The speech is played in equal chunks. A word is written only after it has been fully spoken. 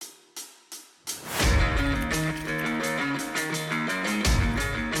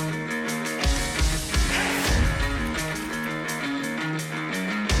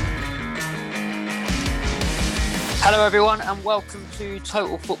Hello everyone and welcome to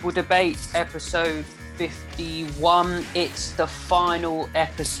Total Football Debate episode 51. It's the final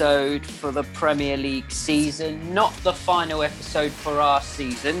episode for the Premier League season, not the final episode for our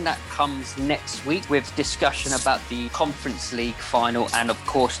season. That comes next week with discussion about the Conference League final and of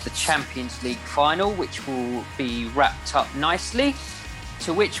course the Champions League final, which will be wrapped up nicely,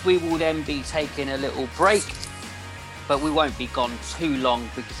 to which we will then be taking a little break. But we won't be gone too long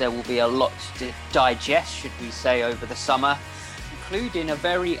because there will be a lot to digest, should we say, over the summer, including a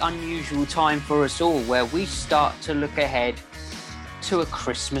very unusual time for us all where we start to look ahead to a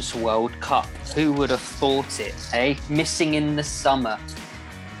Christmas World Cup. Who would have thought it, eh? Missing in the summer.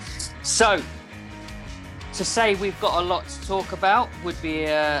 So, to say we've got a lot to talk about would be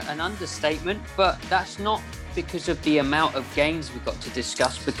an understatement, but that's not because of the amount of games we've got to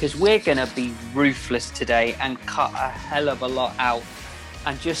discuss, because we're going to be ruthless today and cut a hell of a lot out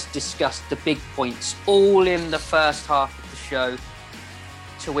and just discuss the big points all in the first half of the show,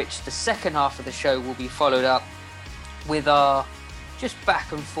 to which the second half of the show will be followed up with our just back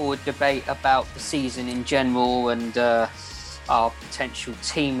and forward debate about the season in general and our potential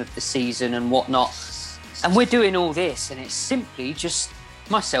team of the season and whatnot. And we're doing all this and it's simply just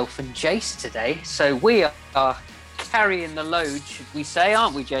myself and Jace today, so we are carrying the load, should we say,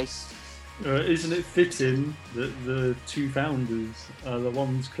 aren't we, Jace? Isn't it fitting that the two founders are the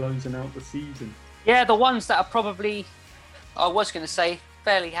ones closing out the season? Yeah, the ones that are probably, I was going to say,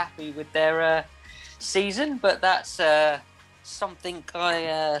 fairly happy with their season, but that's something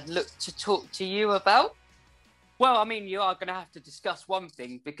I look to talk to you about. Well, I mean, you are going to have to discuss one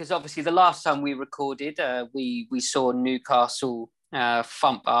thing, because obviously the last time we recorded, we saw Newcastle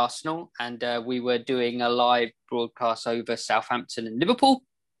thump Arsenal, and we were doing a live broadcast over Southampton and Liverpool.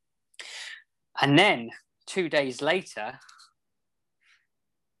 And then 2 days later,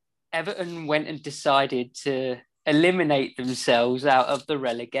 Everton went and decided to eliminate themselves out of the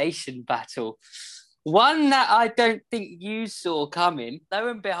relegation battle. One that I don't think you saw coming. Lo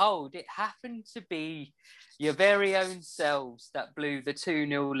and behold, it happened to be your very own selves that blew the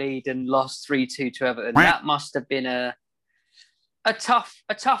 2-0 lead and lost 3-2 to Everton. That must have been a tough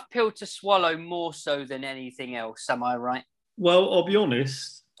pill to swallow, more so than anything else. Am I right? Well, I'll be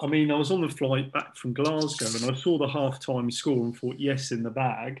honest. I mean, I was on the flight back from Glasgow and I saw the half-time score and thought, yes, in the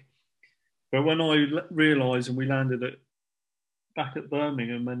bag. But when I realised and we landed back at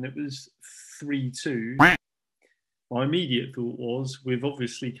Birmingham and it was 3-2, my immediate thought was, we've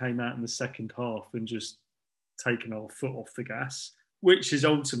obviously came out in the second half and just taken our foot off the gas, which is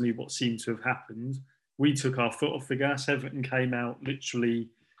ultimately what seemed to have happened. We took our foot off the gas. Everton came out literally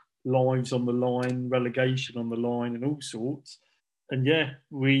lives on the line, relegation on the line and all sorts. And yeah,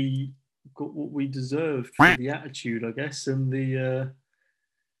 we got what we deserved for the attitude, I guess, and the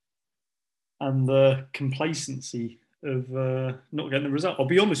complacency of not getting the result. I'll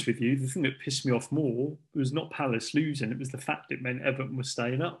be honest with you, the thing that pissed me off more was not Palace losing. It was the fact it meant Everton was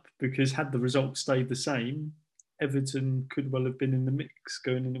staying up, because had the result stayed the same, Everton could well have been in the mix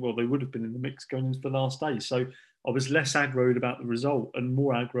going in. Well, they would have been in the mix going into the last day. So I was less aggroed about the result and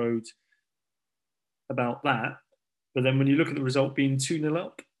more aggroed about that. But then when you look at the result being 2-0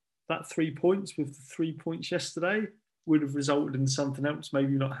 up, that 3 points with the 3 points yesterday would have resulted in something else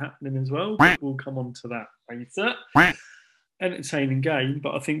maybe not happening as well. But we'll come on to that later. Entertaining game,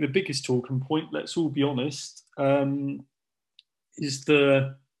 but I think the biggest talking point, let's all be honest, is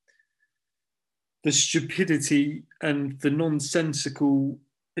the stupidity and the nonsensical.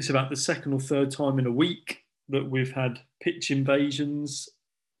 It's about the second or third time in a week that we've had pitch invasions.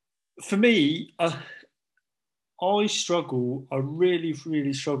 For me, I struggle. I really,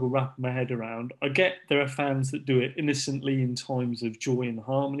 really struggle wrapping my head around. I get there are fans that do it innocently in times of joy and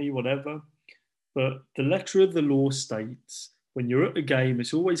harmony, whatever. But the letter of the law states when you're at a game,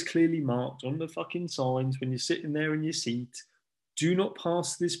 it's always clearly marked on the fucking signs when you're sitting there in your seat. Do not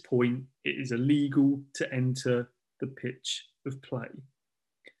pass this point. It is illegal to enter the pitch of play.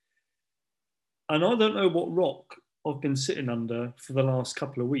 And I don't know what rock I've been sitting under for the last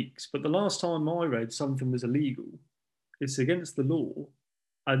couple of weeks, but the last time I read something was illegal, it's against the law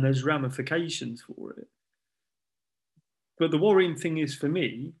and there's ramifications for it. But the worrying thing is, for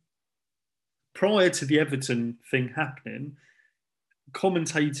me, prior to the Everton thing happening,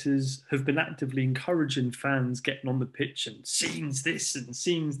 commentators have been actively encouraging fans getting on the pitch and scenes this and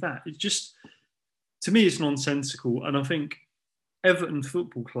scenes that. It's just, to me, it's nonsensical. And I think Everton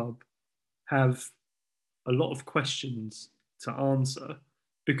Football Club have a lot of questions to answer,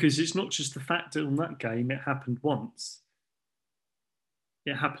 because it's not just the fact that on that game it happened once.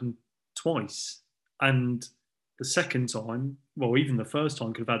 It happened twice. And the second time, well, even the first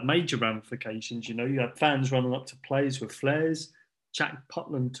time, could have had major ramifications. You know, you had fans running up to players with flares. Jack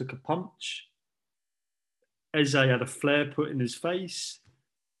Putland took a punch. Eze had a flare put in his face.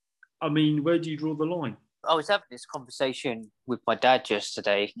 I mean, where do you draw the line? I was having this conversation with my dad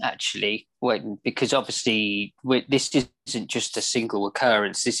yesterday, actually, because obviously this isn't just a single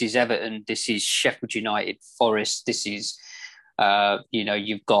occurrence. This is Everton, this is Sheffield United, Forest, this is,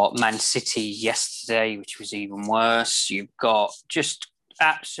 you've got Man City yesterday, which was even worse. You've got just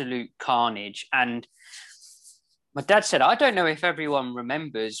absolute carnage. And my dad said, I don't know if everyone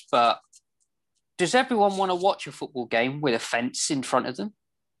remembers, but does everyone want to watch a football game with a fence in front of them?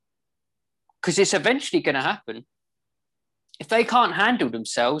 Because it's eventually going to happen. If they can't handle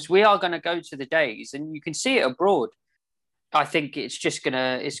themselves, we are going to go to the days, and you can see it abroad. I think it's going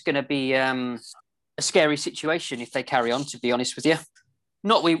to be a scary situation if they carry on, to be honest with you.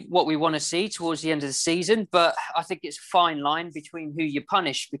 Not what we want to see towards the end of the season, but I think it's a fine line between who you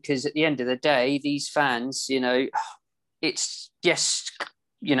punish, because at the end of the day, these fans, it's yes,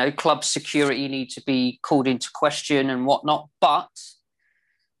 club security need to be called into question and whatnot, but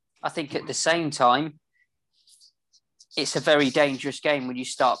I think at the same time, it's a very dangerous game when you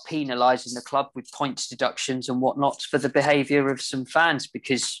start penalising the club with points deductions and whatnot for the behaviour of some fans,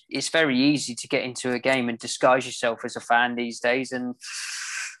 because it's very easy to get into a game and disguise yourself as a fan these days. And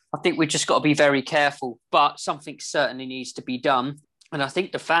I think we've just got to be very careful, but something certainly needs to be done. And I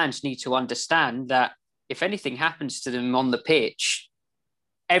think the fans need to understand that if anything happens to them on the pitch,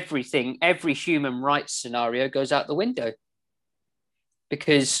 every human rights scenario goes out the window.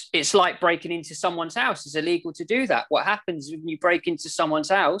 Because it's like breaking into someone's house. It's illegal to do that. What happens when you break into someone's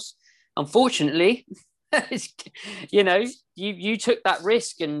house? Unfortunately, you took that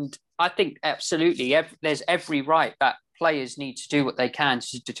risk. And I think absolutely there's every right that players need to do what they can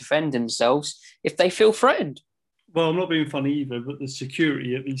to defend themselves if they feel threatened. Well, I'm not being funny either, but the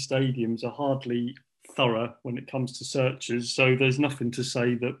security at these stadiums are hardly thorough when it comes to searches. So there's nothing to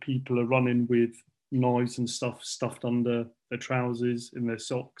say that people are running with knives and stuff stuffed under their trousers, in their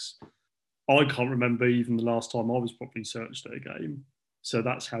socks. I can't remember even the last time I was properly searched at a game. So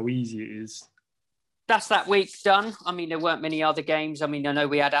that's how easy it is. That's that week done. I mean, there weren't many other games. I mean, I know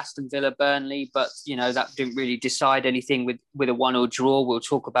we had Aston Villa, Burnley, but, that didn't really decide anything with a 1-1 draw. We'll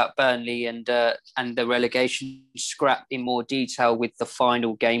talk about Burnley and the relegation scrap in more detail with the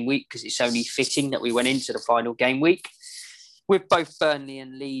final game week, because it's only fitting that we went into the final game week with both Burnley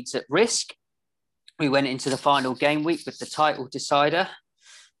and Leeds at risk. We went into the final game week with the title decider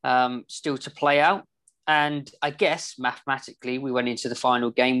still to play out. And I guess mathematically, we went into the final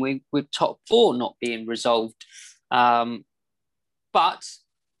game week with top four not being resolved. But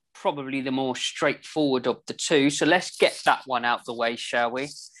probably the more straightforward of the two. So let's get that one out the way, shall we?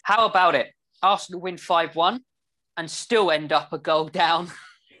 How about it? Arsenal win 5-1 and still end up a goal down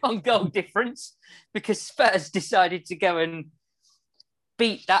on goal difference, because Spurs decided to go and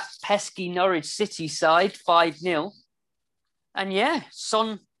beat that pesky Norwich City side 5-0. And yeah,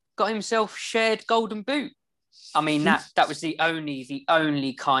 Son got himself shared golden boot. I mean, that was the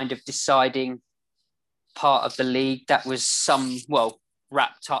only kind of deciding part of the league that was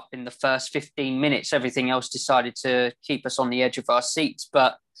wrapped up in the first 15 minutes. Everything else decided to keep us on the edge of our seats.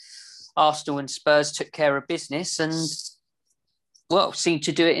 But Arsenal and Spurs took care of business and, seemed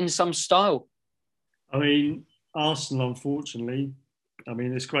to do it in some style. I mean, Arsenal, unfortunately,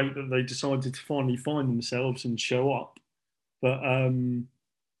 it's great that they decided to finally find themselves and show up. But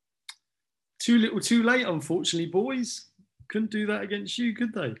too little, too late, unfortunately, boys. Couldn't do that against you,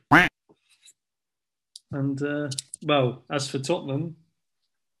 could they? And, as for Tottenham,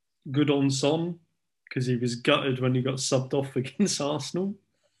 good on Son, because he was gutted when he got subbed off against Arsenal.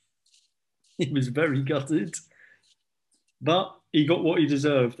 He was very gutted. But he got what he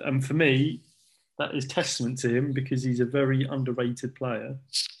deserved. And for me, that is testament to him, because he's a very underrated player.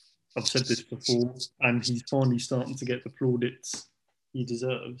 I've said this before, and he's finally starting to get the plaudits he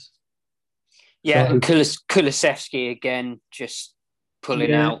deserves. Yeah, so, Kulusevski again, just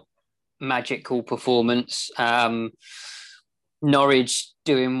pulling out magical performance. Norwich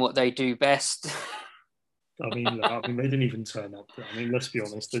doing what they do best. They didn't even turn up. Let's be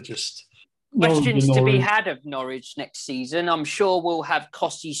honest, they're just... Questions to be had of Norwich next season. I'm sure we'll have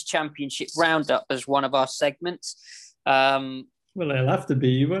Cossey's Championship Roundup as one of our segments. Well, they'll have to be.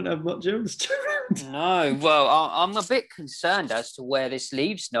 You won't have much else to round. No, well, I'm a bit concerned as to where this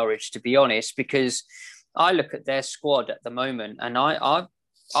leaves Norwich, to be honest, because I look at their squad at the moment and I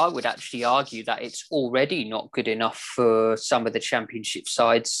would actually argue that it's already not good enough for some of the Championship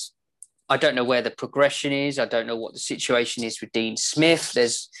sides I don't know where the progression is. I don't know what the situation is with Dean Smith.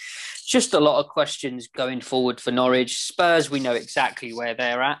 There's just a lot of questions going forward for Norwich. Spurs, we know exactly where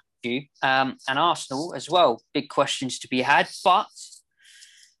they're at. And Arsenal as well. Big questions to be had. But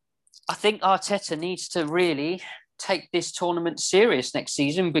I think Arteta needs to really take this tournament serious next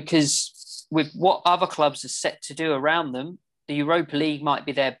season, because with what other clubs are set to do around them, the Europa League might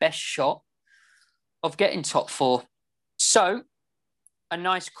be their best shot of getting top four. So, a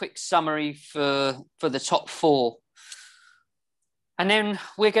nice quick summary for the top four. And then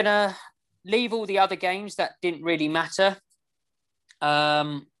we're going to leave all the other games that didn't really matter,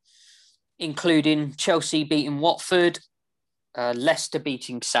 including Chelsea beating Watford, Leicester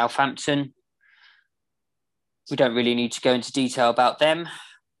beating Southampton. We don't really need to go into detail about them.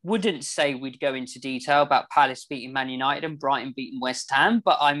 Wouldn't say we'd go into detail about Palace beating Man United and Brighton beating West Ham,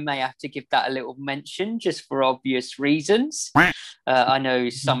 but I may have to give that a little mention just for obvious reasons. I know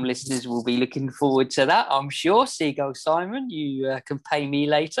some listeners will be looking forward to that, I'm sure. Seagull Simon, you can pay me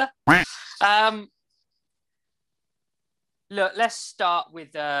later. Look, let's start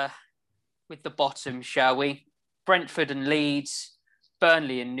with the bottom, shall we? Brentford and Leeds,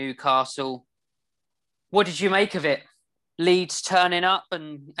 Burnley and Newcastle. What did you make of it? Leeds turning up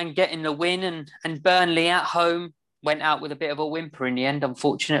and getting the win, and Burnley at home went out with a bit of a whimper in the end,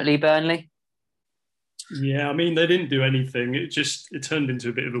 unfortunately, Burnley. Yeah, I mean, they didn't do anything. It turned into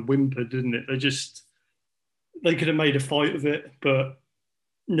a bit of a whimper, didn't it? They could have made a fight of it, but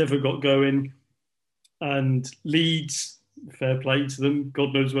never got going. And Leeds, fair play to them.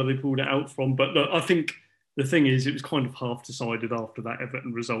 God knows where they pulled it out from. But look, I think the thing is, it was kind of half decided after that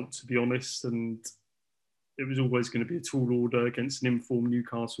Everton result, to be honest. And it was always going to be a tall order against an informed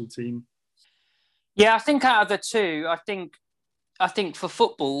Newcastle team. Yeah, I think out of the two, I think for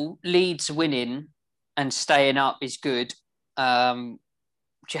football, Leeds winning and staying up is good.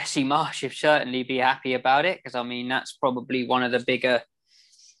 Jesse Marsch should certainly be happy about it, because I mean that's probably one of the bigger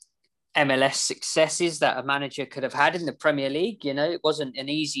MLS successes that a manager could have had in the Premier League. You know, it wasn't an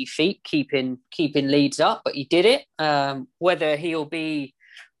easy feat keeping Leeds up, but he did it. Whether he'll be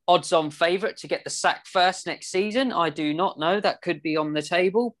odds-on favourite to get the sack first next season, I do not know. That could be on the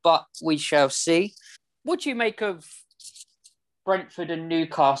table, but we shall see. What do you make of Brentford and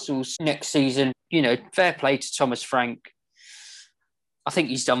Newcastle's next season? You know, fair play to Thomas Frank. I think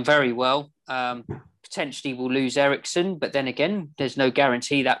he's done very well. Potentially will lose Eriksen, but then again, there's no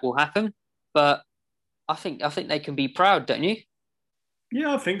guarantee that will happen. But I think they can be proud, don't you?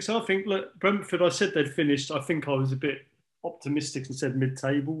 Yeah, I think so. I think, look, Brentford, I said they'd finished. I think I was a bit optimistic and said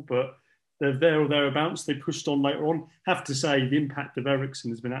mid-table, but they're there or thereabouts. They pushed on later on. Have to say, the impact of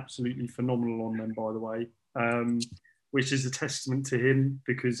Eriksen has been absolutely phenomenal on them, by the way, which is a testament to him,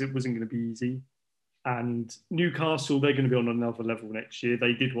 because it wasn't going to be easy. And Newcastle, they're going to be on another level next year.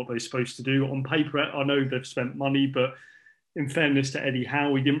 They did what they're supposed to do. On paper, I know they've spent money, but in fairness to Eddie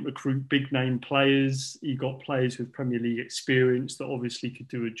Howe, he didn't recruit big-name players. He got players with Premier League experience that obviously could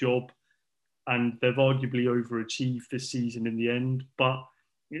do a job. And they've arguably overachieved this season in the end, but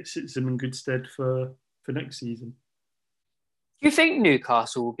it sits them in good stead for next season. Do you think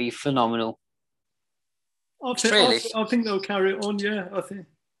Newcastle will be phenomenal? I think they'll carry it on, yeah, I think.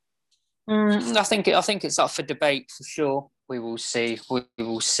 I think it's up for debate for sure. We will see.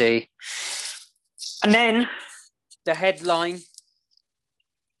 And then the headline,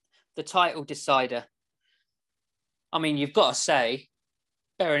 the title decider. I mean, you've got to say,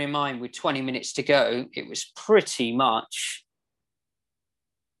 bearing in mind with 20 minutes to go, it was pretty much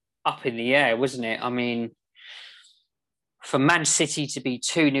up in the air, wasn't it? I mean, for Man City to be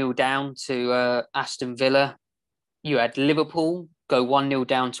 2-0 down to Aston Villa, you had Liverpool go 1-0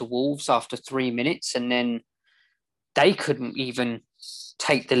 down to Wolves after 3 minutes, and then they couldn't even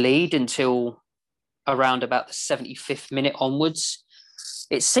take the lead until around about the 75th minute onwards.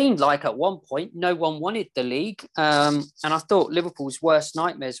 It seemed like at one point no one wanted the league, and I thought Liverpool's worst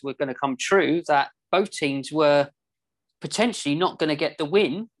nightmares were going to come true, that both teams were potentially not going to get the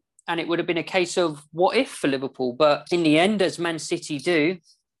win, and it would have been a case of what if for Liverpool. But in the end, as Man City do,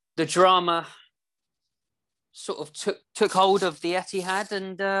 the drama sort of took hold of the Etihad,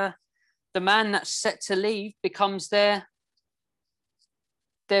 and the man that's set to leave becomes their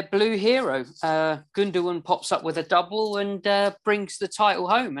blue hero. Gundogan pops up with a double and brings the title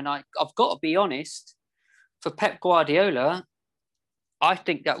home. And I've got to be honest, for Pep Guardiola, I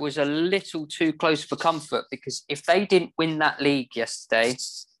think that was a little too close for comfort, because if they didn't win that league yesterday,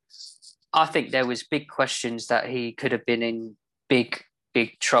 I think there was big questions that he could have been in big,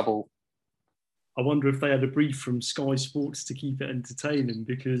 big trouble. I wonder if they had a brief from Sky Sports to keep it entertaining,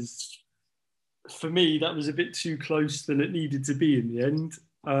 because for me, that was a bit too close than it needed to be in the end.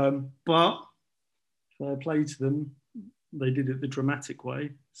 But fair play to them. They did it the dramatic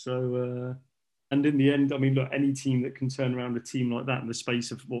way. So, and in the end, I mean, look, any team that can turn around a team like that in the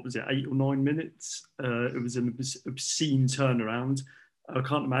space of, what was it, 8 or 9 minutes? It was an obscene turnaround. I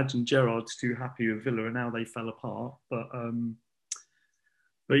can't imagine Gerrard's too happy with Villa and how they fell apart. But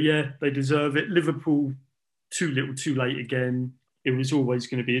yeah, they deserve it. Liverpool, too little, too late again. It was always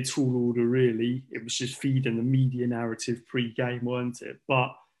going to be a tall order, really. It was just feeding the media narrative pre-game, weren't it?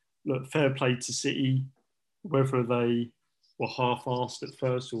 But look, fair play to City. Whether they were half-assed at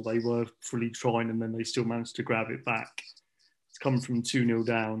first or they were fully trying and then they still managed to grab it back. To come from 2-0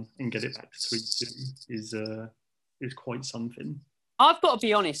 down and get it back to 3-2 is quite something. I've got to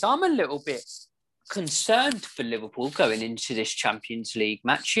be honest, I'm a little bit concerned for Liverpool going into this Champions League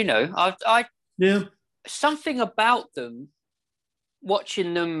match. You know, yeah, something about them,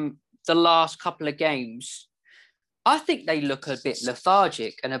 watching them the last couple of games, I think they look a bit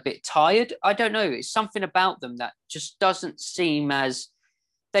lethargic and a bit tired. I don't know. It's something about them that just doesn't seem as...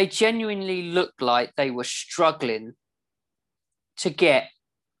 They genuinely look like they were struggling to get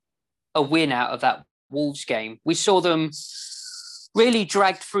a win out of that Wolves game. We saw them really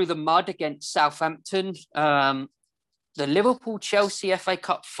dragged through the mud against Southampton. The Liverpool-Chelsea FA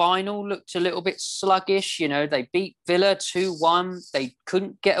Cup final looked a little bit sluggish. You know, they beat Villa 2-1. They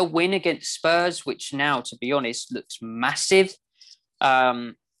couldn't get a win against Spurs, which now, to be honest, looks massive.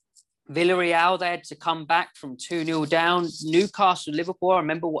 Villarreal, they had to come back from 2-0 down. Newcastle-Liverpool, I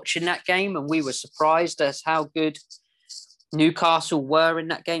remember watching that game and we were surprised as how good Newcastle were in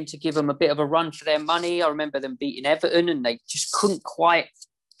that game to give them a bit of a run for their money. I remember them beating Everton and they just couldn't quite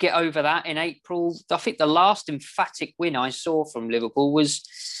get over that in April. I think the last emphatic win I saw from Liverpool was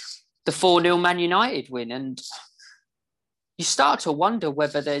the 4-0 Man United win. And you start to wonder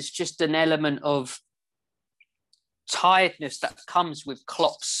whether there's just an element of tiredness that comes with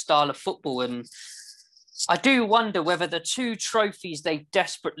Klopp's style of football. And I do wonder whether the two trophies they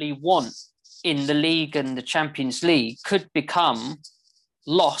desperately want in the league and the Champions League could become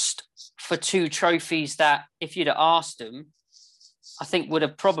lost for two trophies that, if you'd have asked them, I think would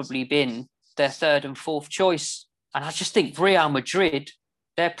have probably been their third and fourth choice. And I just think Real Madrid,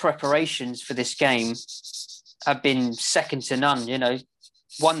 their preparations for this game have been second to none. You know,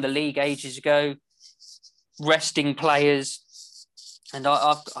 won the league ages ago, resting players. And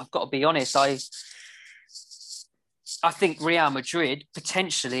I've got to be honest, I think Real Madrid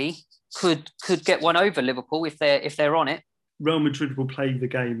potentially could get one over Liverpool if they're on it. Real Madrid will play the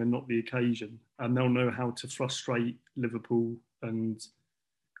game and not the occasion, and they'll know how to frustrate Liverpool. And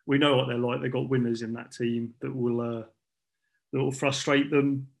we know what they're like. They've got winners in that team that will frustrate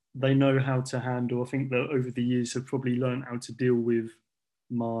them. They know how to handle. I think that over the years have probably learned how to deal with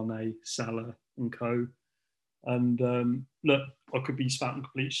Mane, Salah, and co. And look, I could be spouting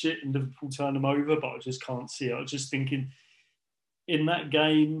complete shit and Liverpool turn them over, but I just can't see it. I was just thinking, in that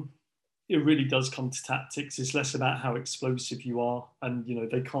game, it really does come to tactics. It's less about how explosive you are, and you know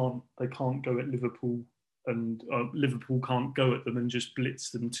they can't go at Liverpool, and Liverpool can't go at them and just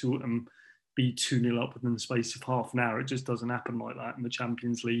blitz them to them, be 2-0 up within the space of half an hour. It just doesn't happen like that in the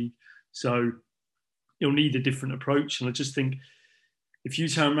Champions League. So you'll need a different approach. And I just think if you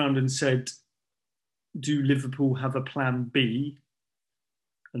turn around and said, do Liverpool have a plan B?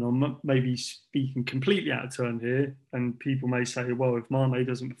 And I'm maybe speaking completely out of turn here, and people may say, well, if Mane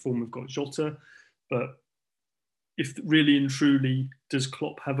doesn't perform, we've got Jota. But if really and truly, does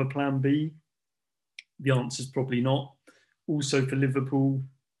Klopp have a plan B? The answer is probably not. Also for Liverpool,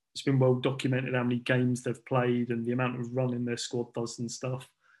 it's been well documented how many games they've played and the amount of running their squad does and stuff.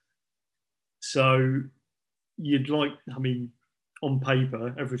 So you'd like, I mean, on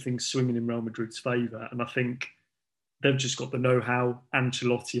paper, everything's swinging in Real Madrid's favour. And I think they've just got the know-how.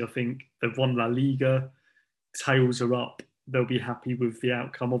 Ancelotti, I think they've won La Liga. Tails are up. They'll be happy with the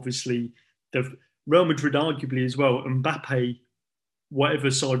outcome. Obviously, Real Madrid arguably as well. Mbappe,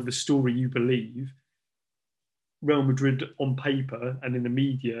 whatever side of the story you believe, Real Madrid on paper and in the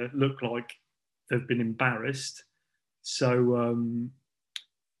media look like they've been embarrassed. So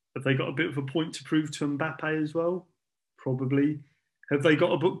have they got a bit of a point to prove to Mbappe as well? Probably. Have they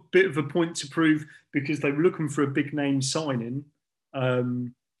got a bit of a point to prove because they were looking for a big name signing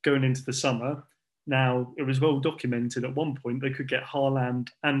going into the summer? Now, it was well documented at one point they could get Haaland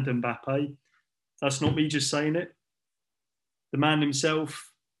and Mbappe. That's not me just saying it. The man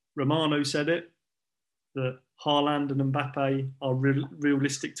himself, Romano, said it, that Haaland and Mbappe are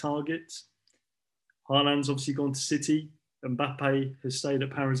realistic targets. Haaland's obviously gone to City. Mbappe has stayed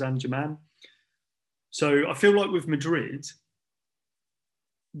at Paris Saint-Germain. So I feel like with Madrid,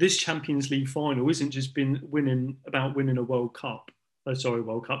 this Champions League final isn't just been about winning a World Cup.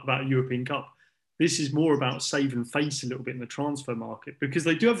 World Cup, about a European Cup. This is more about saving face a little bit in the transfer market, because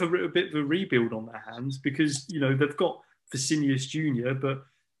they do have a little bit of a rebuild on their hands, because, they've got Vicinius Jr., but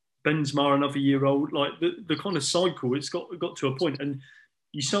Benzema another year old. Like the kind of cycle, it's got to a point, and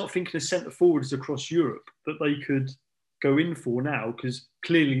you start thinking of centre forwards across Europe that they could go in for now, because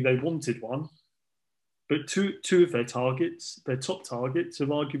clearly they wanted one, but two of their top targets, have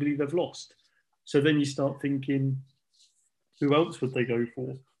arguably they've lost. So then you start thinking, who else would they go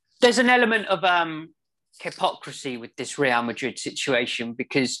for? There's an element of hypocrisy with this Real Madrid situation,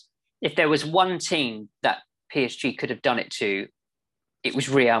 because if there was one team that PSG could have done it to, it was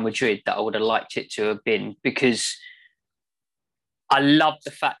Real Madrid that I would have liked it to have been, because I love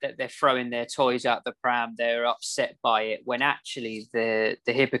the fact that they're throwing their toys out the pram. They're upset by it, when actually the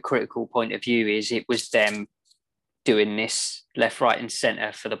hypocritical point of view is it was them doing this left, right and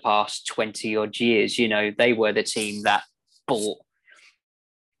centre for the past 20 odd years. They were the team that bought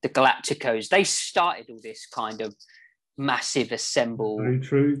the Galacticos. They started all this kind of massive assemble Very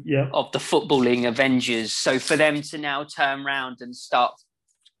true. Yeah. of the footballing Avengers. So for them to now turn around and start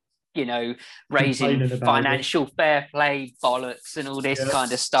raising financial fair play bollocks and all this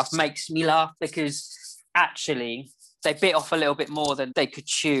kind of stuff makes me laugh, because actually they bit off a little bit more than they could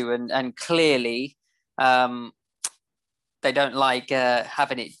chew, and clearly they don't like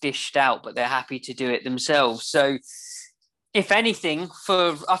having it dished out, but they're happy to do it themselves. So if anything,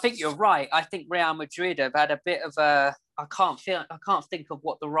 I think you're right. I think Real Madrid have had a bit of a, I can't think of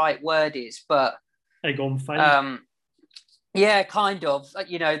what the right word is, but egg on face. Yeah, kind of.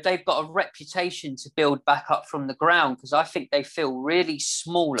 They've got a reputation to build back up from the ground, because I think they feel really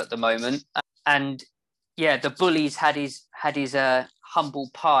small at the moment. And yeah, the bullies had his humble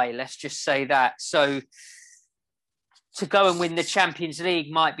pie. Let's just say that. So to go and win the Champions League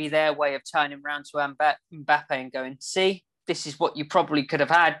might be their way of turning around to Mbappe and going, see, this is what you probably could have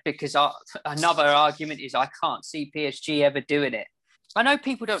had, because another argument is I can't see PSG ever doing it. I know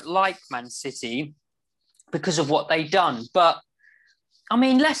people don't like Man City because of what they've done, but I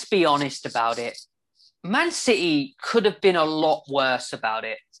mean, let's be honest about it. Man City could have been a lot worse about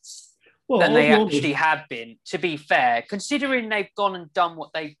it than they actually have been, to be fair, considering they've gone and done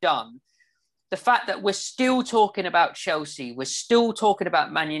what they've done. The fact that we're still talking about Chelsea, we're still talking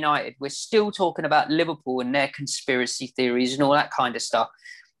about Man United, we're still talking about Liverpool and their conspiracy theories and all that kind of stuff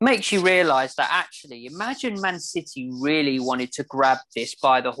makes you realise that actually, imagine Man City really wanted to grab this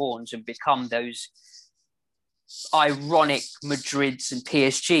by the horns and become those ironic Madrids and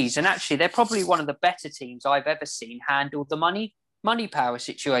PSGs. And actually, they're probably one of the better teams I've ever seen handle the money power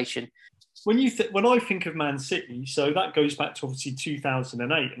situation. When I think of Man City, so that goes back to obviously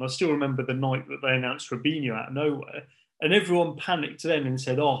 2008, and I still remember the night that they announced Robinho out of nowhere, and everyone panicked then and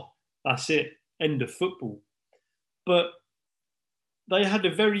said, "Oh, that's it, end of football." But they had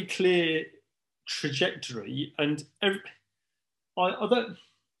a very clear trajectory, and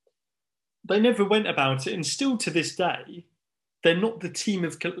they never went about it, and still to this day, they're not the team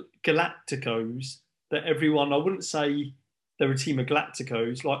of Galacticos that everyone. I wouldn't say they're a team of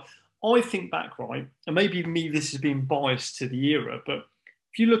Galacticos. Like, I think back, right, and maybe this has been biased to the era, but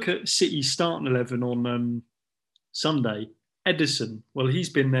if you look at City's starting 11 on Sunday, Ederson, well, he's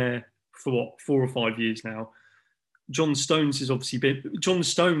been there for what, 4 or 5 years now. John Stones has obviously been. John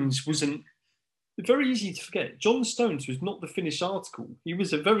Stones wasn't. Very easy to forget. John Stones was not the finished article. He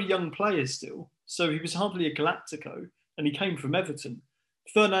was a very young player still, so he was hardly a Galactico, and he came from Everton.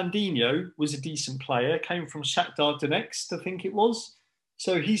 Fernandinho was a decent player, came from Shakhtar Donetsk, I think it was.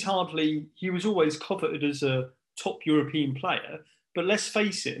 So he was always coveted as a top European player. But let's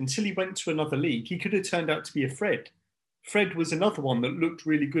face it, until he went to another league, he could have turned out to be a Fred. Fred was another one that looked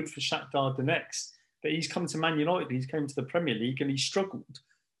really good for Shakhtar Donetsk, but he's come to Man United, he's come to the Premier League, and he struggled.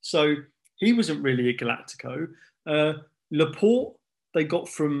 So he wasn't really a Galactico. Laporte, they got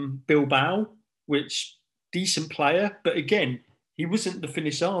from Bilbao, which decent player, but again, he wasn't the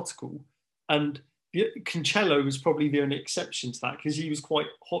finished article. And Cancelo was probably the only exception to that, because he was quite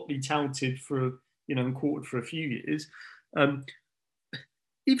hotly touted and courted for a few years.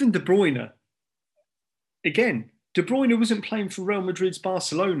 Even De Bruyne, again, De Bruyne wasn't playing for Real Madrid's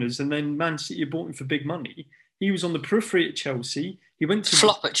Barcelona's, and then Man City bought him for big money. He was on the periphery at Chelsea. He went to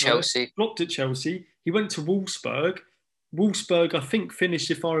flopped at Chelsea. He went to Wolfsburg. Wolfsburg, I think,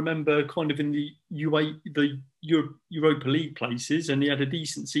 finished, if I remember, kind of in the Europa League places, and he had a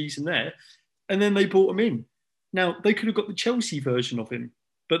decent season there. And then they brought him in. Now, they could have got the Chelsea version of him,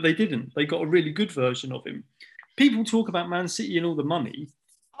 but they didn't. They got a really good version of him. People talk about Man City and all the money.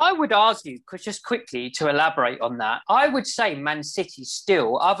 I would argue, because just quickly to elaborate on that, I would say Man City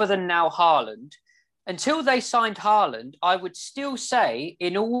still, other than now Haaland, until they signed Haaland, I would still say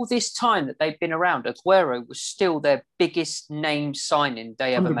in all this time that they've been around, Aguero was still their biggest name signing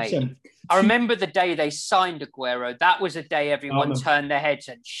they ever made. 100%. I remember the day they signed Aguero. That was a day everyone turned their heads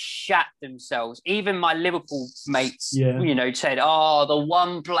and shat themselves. Even my Liverpool mates, said, "Oh, the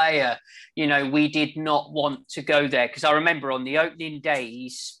one player, we did not want to go there." Because I remember on the opening day, he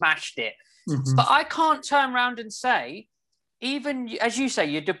smashed it. Mm-hmm. But I can't turn around and say, even, as you say,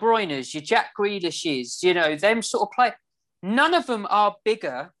 your De Bruyne's, your Jack Grealish's, them sort of play, none of them are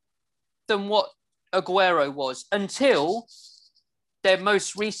bigger than what Aguero was until their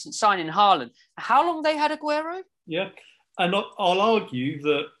most recent signing, Haaland. How long they had Aguero? Yeah, and I'll argue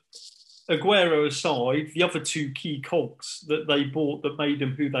that Aguero aside, the other two key cogs that they bought that made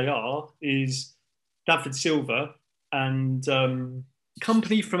them who they are is David Silva and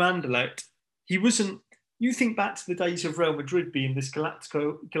company from Anderlecht. He wasn't. You think back to the days of Real Madrid being this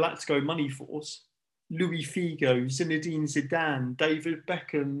Galactico money force, Luis Figo, Zinedine Zidane, David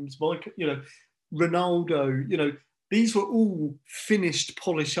Beckham's, Ronaldo, these were all finished,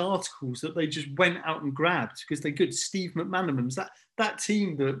 polished articles that they just went out and grabbed because they could. Steve McManaman's, that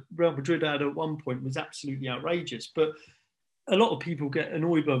team that Real Madrid had at one point was absolutely outrageous. But a lot of people get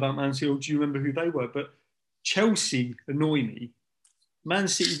annoyed about Man City, do you remember who they were? But Chelsea annoy me. Man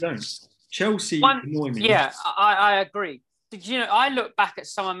City don't. Chelsea annoy me. Yeah, I agree. I look back at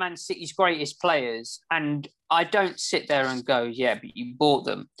some of Man City's greatest players and I don't sit there and go, yeah, but you bought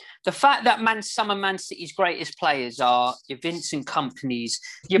them. The fact that some of Man City's greatest players are your Vincent Kompany's,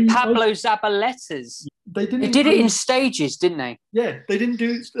 your Pablo Zabaleta's. They did it in stages, didn't they? Yeah, they didn't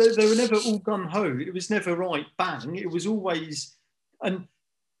do it. They were never all gung-ho. It was never right, bang. It was always... And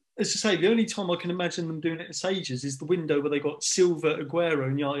as I say, the only time I can imagine them doing it in stages is the window where they got Silva, Aguero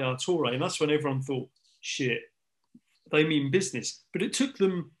and Yaya Toure. And that's when everyone thought, shit, they mean business. But it took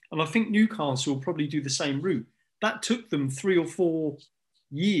them, and I think Newcastle will probably do the same route. That took them 3 or 4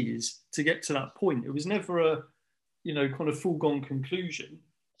 years to get to that point. It was never a, kind of foregone conclusion.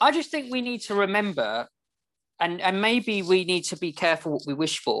 I just think we need to remember, and maybe we need to be careful what we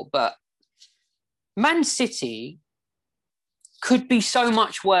wish for, but Man City could be so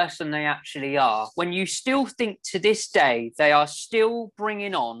much worse than they actually are. When you still think to this day, they are still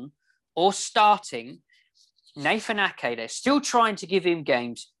bringing on or starting Nathan Ake. They're still trying to give him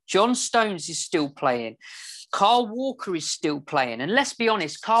games. John Stones is still playing. Carl Walker is still playing. And let's be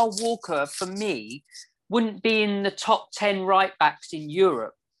honest, Carl Walker, for me, wouldn't be in the top 10 right backs in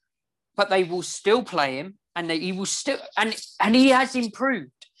Europe. But they will still play him and he will still... And he has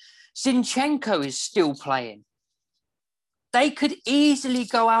improved. Zinchenko is still playing. They could easily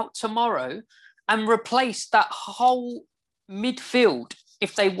go out tomorrow and replace that whole midfield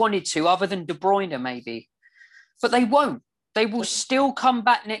if they wanted to, other than De Bruyne maybe. But they won't. They will still come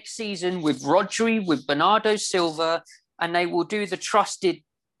back next season with Rodri, with Bernardo Silva, and they will do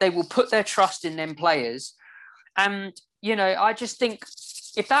they will put their trust in them players. And, I just think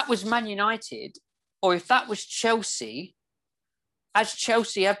if that was Man United or if that was Chelsea, as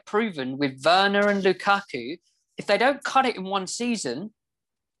Chelsea have proven with Werner and Lukaku, if they don't cut it in one season,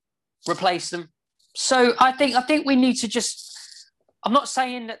 replace them. So I think we need to just... I'm not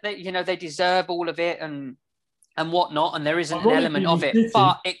saying that they deserve all of it and whatnot, and there isn't an element of it,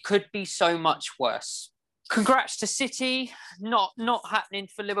 but it could be so much worse. Congrats to City. Not happening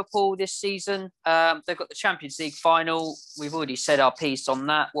for Liverpool this season. They've got the Champions League final. We've already said our piece on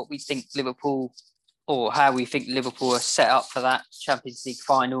that, what we think Liverpool... or how we think Liverpool are set up for that Champions League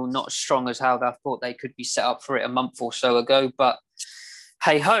final. Not as strong as how they thought they could be set up for it a month or so ago, but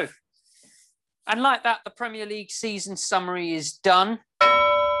hey-ho. And like that, the Premier League season summary is done.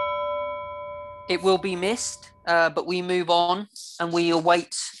 It will be missed, but we move on and we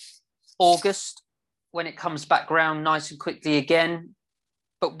await August when it comes back round nice and quickly again.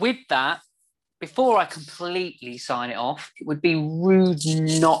 But with that, before I completely sign it off, it would be rude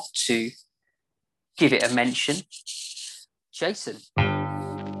not to give it a mention. Jason.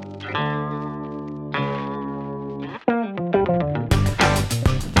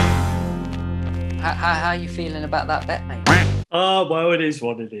 How are you feeling about that bet, mate? Well, it is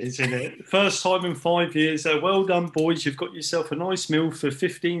what it is, isn't it? First time in 5 years. Well done, boys. You've got yourself a nice meal for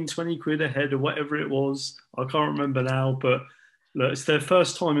 15, 20 quid a head or whatever it was. I can't remember now, but look, it's their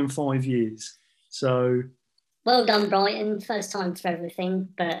first time in 5 years. So... Well done, Brighton. First time for everything,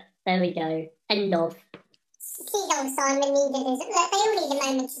 but there we go. End of. Seagull Simon needed us. Look, they all need a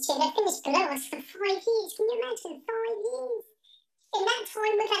moment to chill. They finished below us for 5 years. Can you imagine 5 years? In that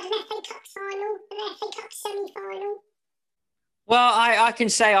time, we've had an FA Cup final, an FA Cup semi-final. Well, I can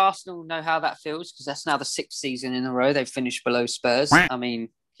say Arsenal know how that feels because that's now the 6th season in a row they've finished below Spurs. I mean,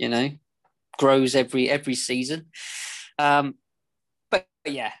 grows every season. But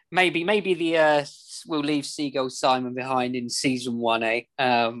yeah, maybe the we'll leave Seagull Simon behind in season 1A.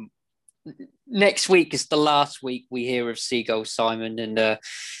 Next week is the last week we hear of Seagull Simon, and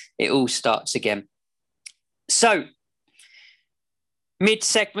it all starts again. So,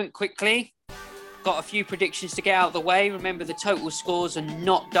 mid-segment quickly. Got a few predictions to get out of the way. Remember, the total scores are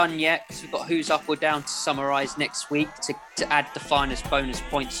not done yet because we've got Who's Up or Down to summarise next week to add the finest bonus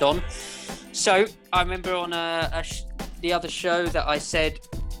points on. So, I remember on the other show that I said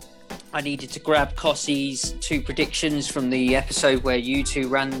I needed to grab Cossie's 2 predictions from the episode where you two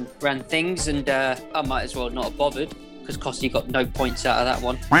ran things, and I might as well not have bothered because Cossie got no points out of that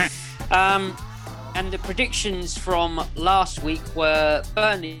one. And the predictions from last week were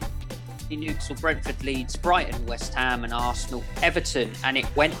Burnley, Newcastle, Brentford, Leeds, Brighton, West Ham and Arsenal, Everton, and it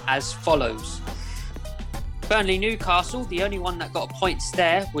went as follows. Burnley, Newcastle, the only one that got points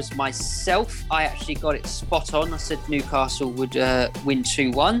there was myself. I actually got it spot on. I said Newcastle would win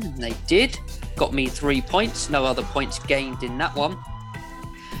 2-1, and they did. Got me 3 points, no other points gained in that one.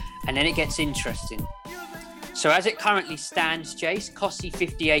 And then it gets interesting. So as it currently stands, Jace, Cossie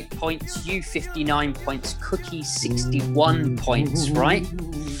 58 points, you 59 points, Cookie 61 points, right?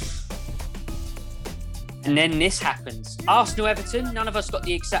 And then this happens. Arsenal-Everton, none of us got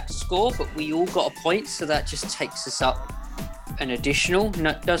the exact score, but we all got a point, so that just takes us up an additional. No,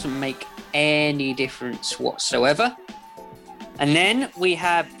 it doesn't make any difference whatsoever. And then we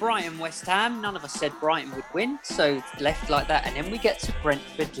have Brighton-West Ham. None of us said Brighton would win, so left like that. And then we get to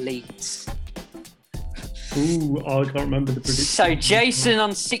Brentford-Leeds. Ooh, I can't remember the prediction. So Jason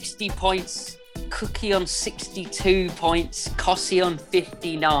on 60 points, Cookie on 62 points, Cossie on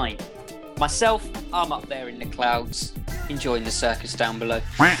 59. Myself, I'm up there in the clouds, enjoying the circus down below.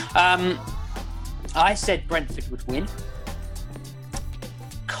 I said Brentford would win.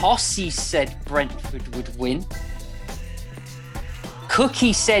 Cossie said Brentford would win.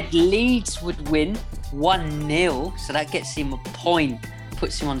 Cookie said Leeds would win 1-0, so that gets him a point,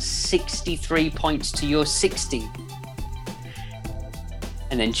 puts him on 63 points to your 60.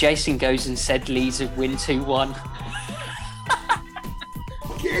 And then Jason goes and said Leeds would win 2-1.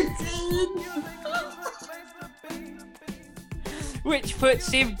 Which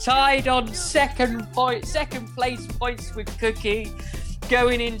puts him tied on second place points with Cookie,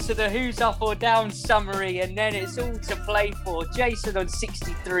 going into the Who's Up or Down summary, and then it's all to play for. Jason on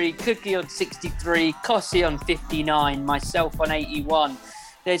 63, Cookie on 63, Cossie on 59, myself on 81.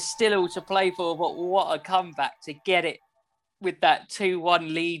 There's still all to play for, but what a comeback to get it with that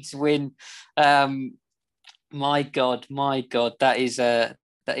 2-1 Leeds win. My God, that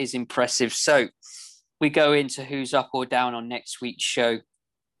is impressive. So we go into Who's Up or Down on next week's show.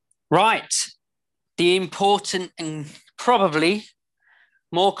 Right. The important and probably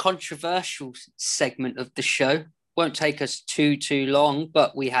more controversial segment of the show. Won't take us too long,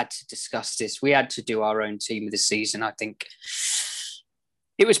 but we had to discuss this. We had to do our own team of the season, I think.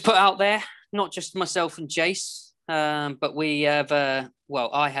 It was put out there, not just myself and Jace, but we have,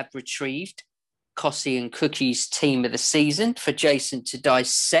 I have retrieved Cossie and Cookie's team of the season for Jason to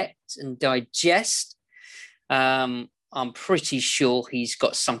dissect and digest. I'm pretty sure he's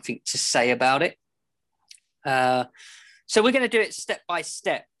got something to say about it. So we're going to do it step by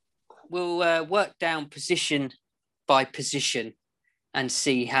step. We'll work down position by position and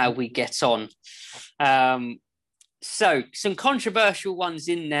see how we get on. So some controversial ones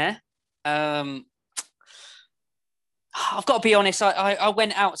in there. I've got to be honest, I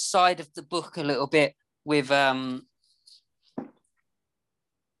went outside of the book a little bit with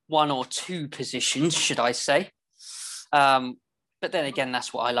one or two positions, should I say. But then again,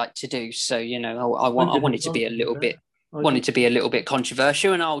 that's what I like to do. So, you know, I wanted to be a little bit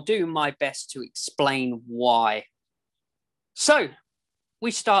controversial, and I'll do my best to explain why. So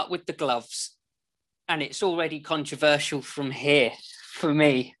we start with the gloves, and it's already controversial from here for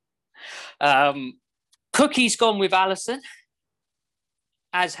me. Cookie's gone with Alisson,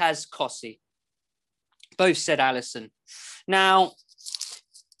 as has Cossie. Both said Alisson. Now,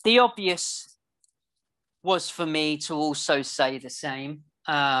 the obvious was for me to also say the same.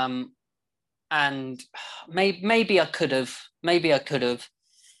 And maybe I could have,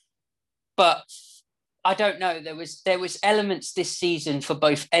 but I don't know. There was elements this season for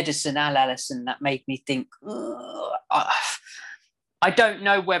both Ederson and Alisson that made me think, I don't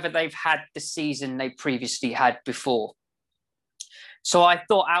know whether they've had the season they previously had before. So I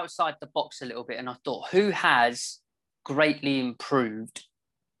thought outside the box a little bit, and I thought, who has greatly improved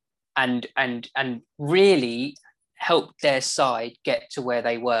and really helped their side get to where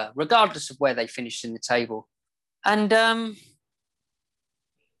they were, regardless of where they finished in the table. And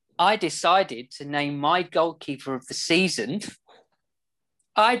I decided to name my goalkeeper of the season.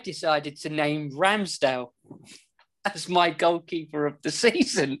 I decided to name Ramsdale as my goalkeeper of the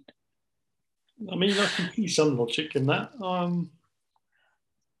season. I mean, I can see some logic in that.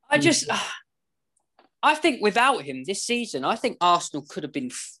 I think without him this season, I think Arsenal could have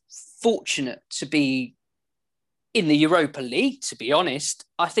been fortunate to be in the Europa League, to be honest.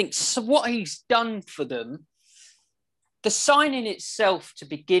 I think what he's done for them, the signing itself to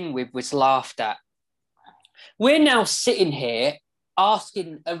begin with was laughed at. We're now sitting here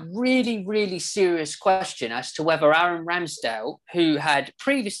asking a really, really serious question as to whether Aaron Ramsdale, who had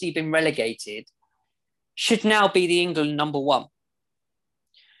previously been relegated, should now be the England number one.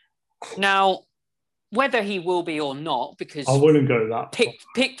 Now, whether he will be or not, because I wouldn't go that.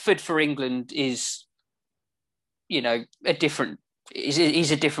 Pickford for England is, he's a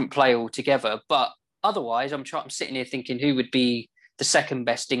different player altogether. But otherwise, I'm sitting here thinking who would be the second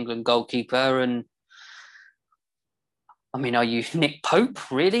best England goalkeeper. And I mean, are you Nick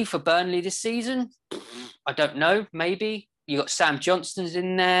Pope really for Burnley this season? I don't know. Maybe you got Sam Johnston's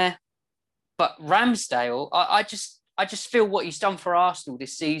in there, but Ramsdale, I just feel what he's done for Arsenal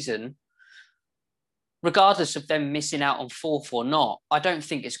this season, regardless of them missing out on fourth or not, I don't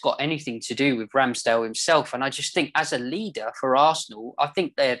think it's got anything to do with Ramsdale himself. And I just think as a leader for Arsenal, I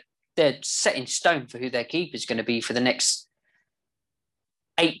think they're set in stone for who their keeper is going to be for the next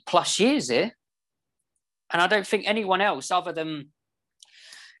 8+ years here. And I don't think anyone else other than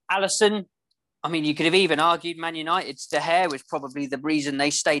Alisson, I mean, you could have even argued Man United's De Gea was probably the reason they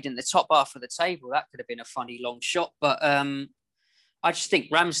stayed in the top half of the table. That could have been a funny long shot. But I just think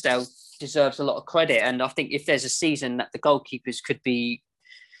Ramsdale deserves a lot of credit. And I think if there's a season that the goalkeepers could be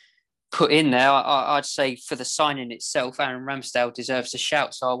put in there, I'd say for the signing itself, Aaron Ramsdale deserves a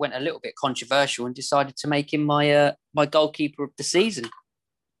shout. So I went a little bit controversial and decided to make him my goalkeeper of the season.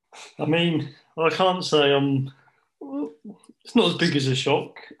 I mean, I can't say it's not as big as a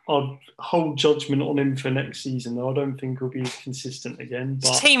shock. I'd hold judgment on him for next season, though. I don't think he'll be consistent again. But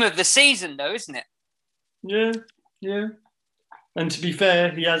it's team of the season, though, isn't it? Yeah. And to be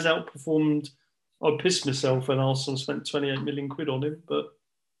fair, he has outperformed. I pissed myself when Arsenal spent 28 million quid on him, but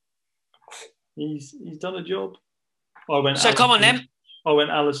he's done a job. So come on then. I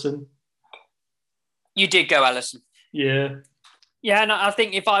went Alisson. You did go Alisson. Yeah. Yeah, and I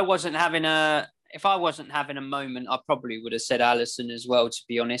think if I wasn't having a moment, I probably would have said Alisson as well, to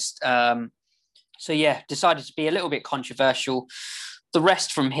be honest. So yeah, decided to be a little bit controversial. The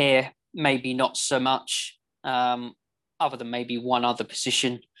rest from here, maybe not so much, other than maybe one other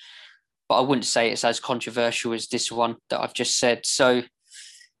position. But I wouldn't say it's as controversial as this one that I've just said. So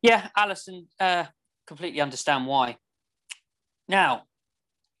yeah, Alisson, completely understand why. Now,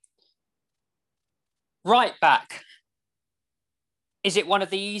 right back. Is it one of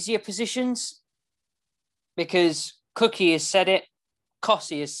the easier positions? Because Cookie has said it,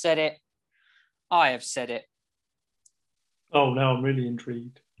 Kossi has said it, I have said it. Oh, now I'm really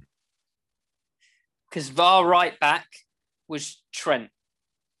intrigued. Because our right back was Trent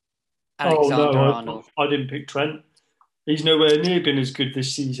Alexander-Arnold. I didn't pick Trent. He's nowhere near been as good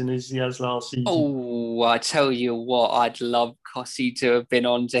this season as he has last season. Oh, I tell you what, I'd love Kossi to have been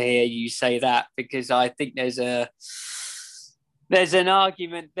on to hear you say that, because I think there's an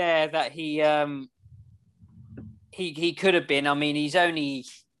argument there that he could have been. I mean,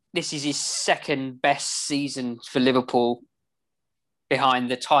 this is his second best season for Liverpool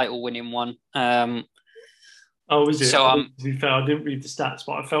behind the title winning one. Oh, is it? So, to be fair, I didn't read the stats,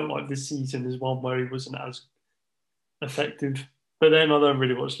 but I felt like this season is one where he wasn't as effective. But then I don't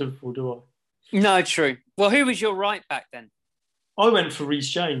really watch Liverpool, do I? No, true. Well, who was your right back then? I went for Reece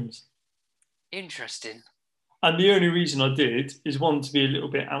James. Interesting. And the only reason I did is, one, to be a little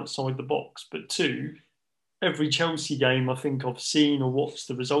bit outside the box, but two, every Chelsea game I think I've seen or watched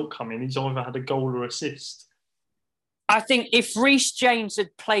the result come in, he's either had a goal or assist. I think if Reece James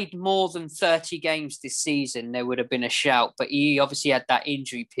had played more than 30 games this season, there would have been a shout. But he obviously had that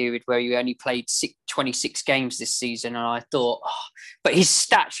injury period where he only played 26 games this season. And I thought, but his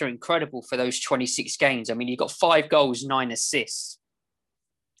stats are incredible for those 26 games. I mean, he got 5 goals, 9 assists.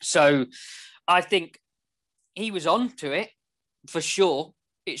 So I think he was on to it for sure.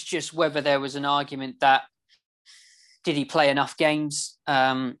 It's just whether there was an argument that did he play enough games?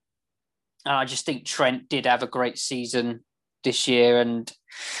 And I just think Trent did have a great season this year. And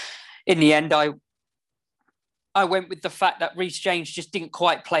in the end, I went with the fact that Reece James just didn't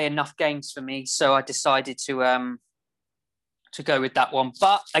quite play enough games for me. So I decided to go with that one.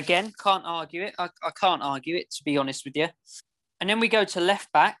 But again, can't argue it. I can't argue it, to be honest with you. And then we go to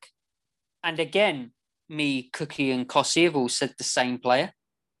left back. And again, me, Cookie and Kossi have all said the same player.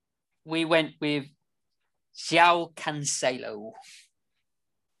 we went with João Cancelo.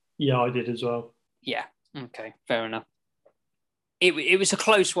 Yeah, I did as well. Yeah, okay, fair enough. It was a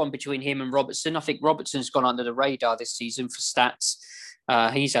close one between him and Robertson. I think Robertson's gone under the radar this season for stats.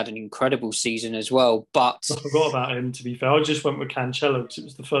 He's had an incredible season as well. But I forgot about him, to be fair. I just went with Cancelo because it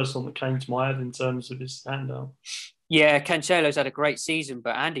was the first one that came to my head in terms of his standout. Yeah, Cancelo's had a great season,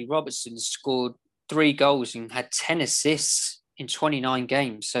 but Andy Robertson scored 3 goals and had 10 assists in 29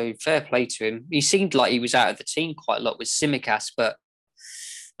 games. So fair play to him. He seemed like he was out of the team quite a lot with Tsimikas, but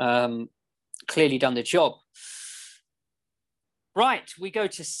clearly done the job. Right, we go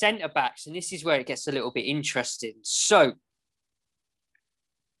to centre-backs, and this is where it gets a little bit interesting. So,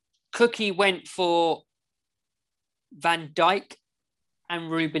 Cookie went for Van Dijk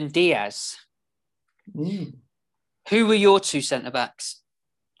and Ruben Diaz. Who were your 2 centre-backs?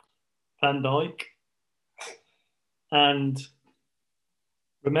 Van Dijk and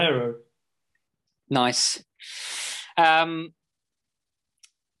Romero. Nice.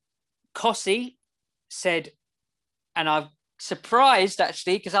 Cossie said, and I've surprised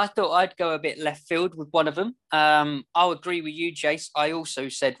actually, because I thought I'd go a bit left field with one of them. I'll agree with you, Jace. I also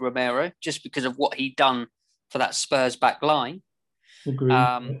said Romero just because of what he'd done for that Spurs back line. Agreed.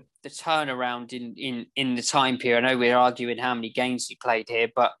 The turnaround in the time period. I know we're arguing how many games he played here,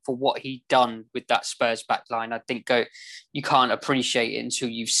 but for what he'd done with that Spurs back line, I think you can't appreciate it until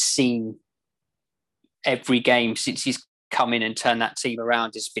you've seen every game since he's come in and turned that team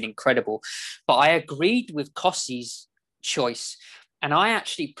around. It's been incredible. But I agreed with Cossie's choice, and I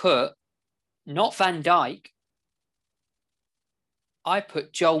actually put not Van Dijk, I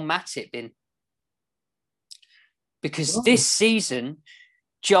put Joel Matip in, because this season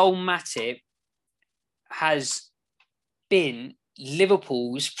Joel Matip has been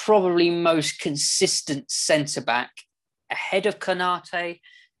Liverpool's probably most consistent centre-back, ahead of Konate,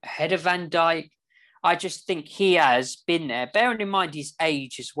 ahead of Van Dijk. I just think he has been there, bearing in mind his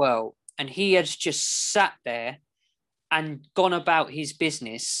age as well, and he has just sat there and gone about his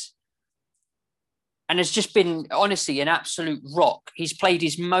business and has just been, honestly, an absolute rock. He's played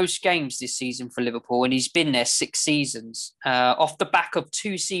his most games this season for Liverpool, and he's been there 6 seasons, off the back of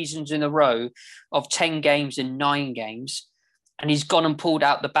 2 seasons in a row of 10 games and 9 games. And he's gone and pulled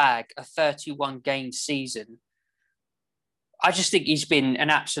out the bag, a 31-game season. I just think he's been an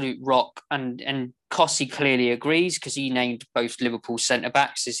absolute rock, and Cossie clearly agrees because he named both Liverpool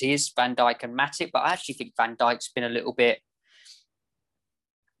centre-backs as his, Van Dijk and Matip, but I actually think Van Dijk's been a little bit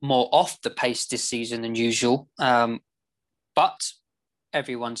more off the pace this season than usual, but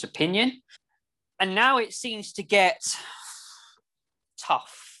everyone's opinion. And now it seems to get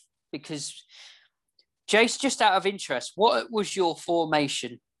tough because, Jace, just out of interest, what was your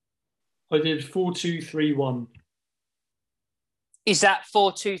formation? I did 4-2-3-1. Is that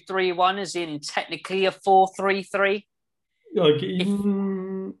 4-2-3-1 as in technically a 4-3-3?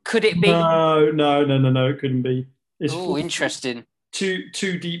 Could it be? No, it couldn't be. Oh, interesting. Two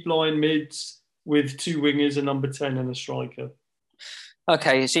deep line mids with 2 wingers, a number 10 and a striker.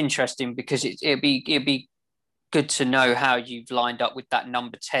 Okay, it's interesting because it'd be good to know how you've lined up with that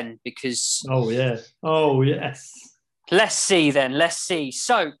number 10 because... Oh, yes. Let's see then. Let's see.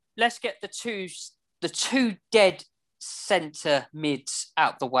 So let's get the two dead centre mids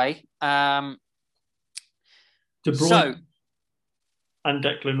out the way. De Bruyne and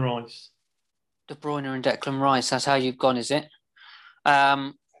Declan Rice. De Bruyne and Declan Rice. That's how you've gone, is it?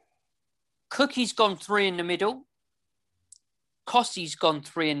 Cookie's gone 3 in the middle. Cossie's gone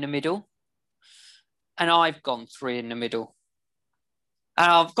 3 in the middle. And I've gone 3 in the middle. And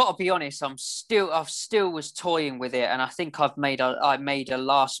I've got to be honest, I still was toying with it, and I think I made a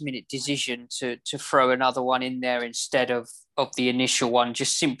last minute decision to throw another one in there instead of the initial one,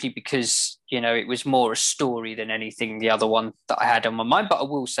 just simply because it was more a story than anything, the other one that I had on my mind. But I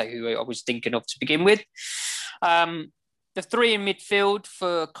will say who I was thinking of to begin with. The 3 in midfield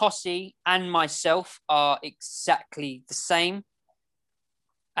for Cossie and myself are exactly the same,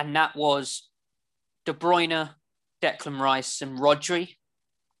 and that was De Bruyne, Declan Rice, and Rodri.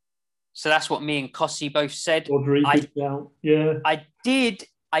 So that's what me and Cossie both said. Rodri, yeah. I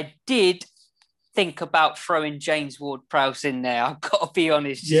did think about throwing James Ward-Prowse in there. I've got to be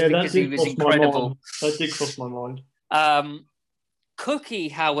honest, because he was incredible. That did cross my mind. Cookie,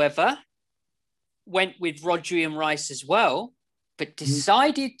 however, went with Rodri and Rice as well, but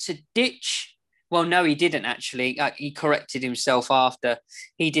decided to ditch. Well, no, he didn't actually. He corrected himself after.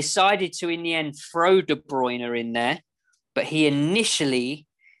 He decided to, in the end, throw De Bruyne in there, but he initially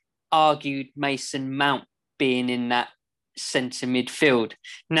argued Mason Mount being in that centre midfield.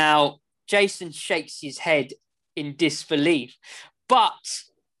 Now, Jason shakes his head in disbelief, but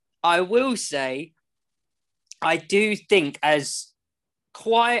I will say, I do think as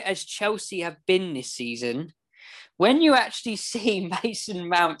quiet as Chelsea have been this season, when you actually see Mason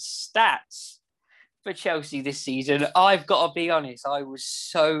Mount's stats for Chelsea this season, I've got to be honest, I was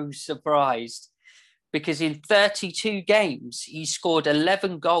so surprised because in 32 games, he scored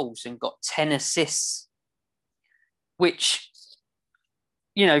 11 goals and got 10 assists, which,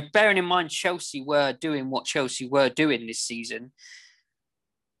 you know, bearing in mind Chelsea were doing what Chelsea were doing this season.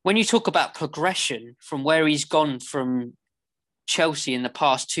 When you talk about progression from where he's gone from Chelsea in the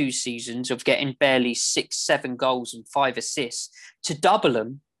past 2 seasons of getting barely 6, 7 goals and 5 assists to double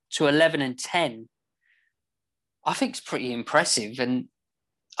them to 11 and 10, I think it's pretty impressive. And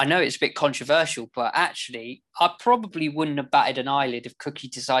I know it's a bit controversial, but actually, I probably wouldn't have batted an eyelid if Cookie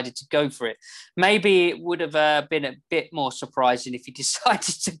decided to go for it. Maybe it would have been a bit more surprising if he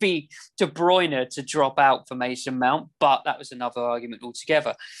decided to be De Bruyne to drop out for Mason Mount, but that was another argument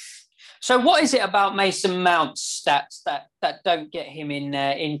altogether. So what is it about Mason Mount's stats that don't get him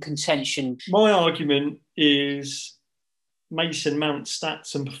in contention? My argument is Mason Mount's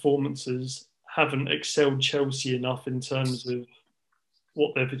stats and performances haven't excelled Chelsea enough in terms of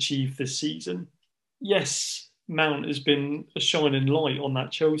what they've achieved this season. Yes, Mount has been a shining light on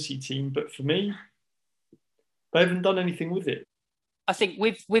that Chelsea team, but for me, they haven't done anything with it. I think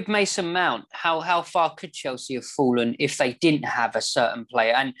with Mason Mount, how far could Chelsea have fallen if they didn't have a certain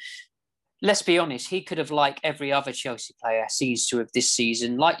player? And let's be honest, he could have, like every other Chelsea player seems to have this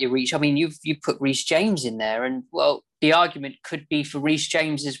season, like you reach. I mean, you put Reece James in there, and well, the argument could be for Reece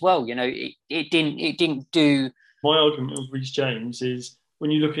James as well. You know, it didn't do. My argument with Reece James is when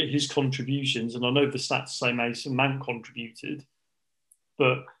you look at his contributions, and I know the stats say Mason Mount contributed,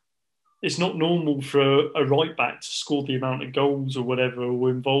 but it's not normal for a right back to score the amount of goals or whatever, or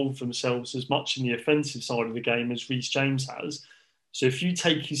involve themselves as much in the offensive side of the game as Reece James has. So if you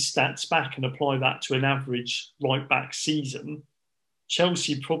take his stats back and apply that to an average right back season,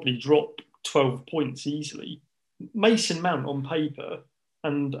 Chelsea probably drop 12 points easily. Mason Mount on paper,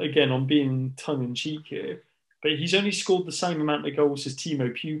 and again, I'm being tongue-in-cheek here, but he's only scored the same amount of goals as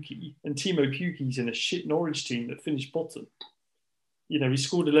Timo Pukki, and Timo Pukki's in a shit Norwich team that finished bottom. You know, he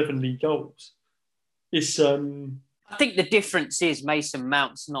scored 11 league goals. It's I think the difference is Mason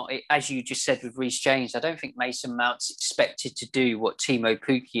Mount's not, as you just said with Reece James, I don't think Mason Mount's expected to do what Timo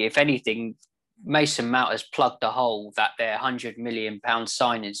Pukki, if anything, Mason Mount has plugged a hole that their £100 million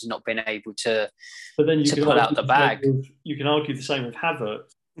signings has not been able to, but then you can pull out the bag. You can argue the same with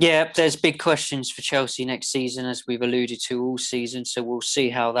Havertz. Yeah, there's big questions for Chelsea next season, as we've alluded to all season, so we'll see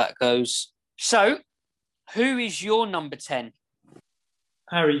how that goes. So, who is your number 10?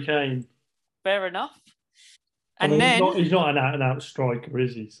 Harry Kane. Fair enough. And then he's not an out-and-out striker,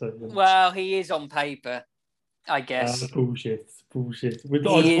 is he? So, well, he is on paper, I guess. Bullshit.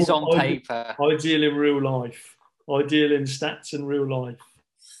 He is on paper. Ideal in real life. Ideal in stats in real life.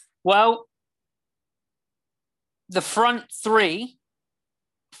 Well, the front three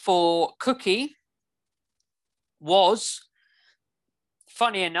for Cookie was,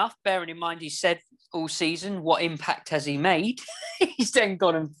 funny enough, bearing in mind he said all season, what impact has he made? He's then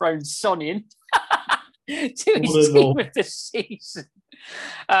gone and thrown Son in to his team of the season.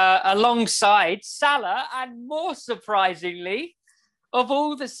 Alongside Salah, and more surprisingly, of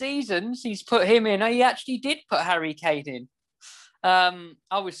all the seasons he's put him in, he actually did put Harry Kane in.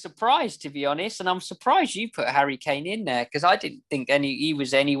 I was surprised, to be honest, and I'm surprised you put Harry Kane in there because I didn't think he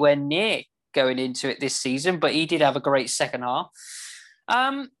was anywhere near going into it this season, but he did have a great second half.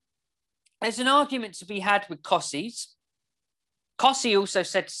 There's an argument to be had with Cossey's. Cossey also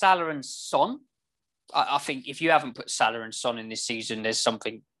said Salah and Son. I think if you haven't put Salah and Son in this season, there's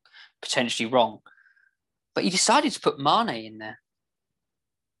something potentially wrong. But he decided to put Mane in there.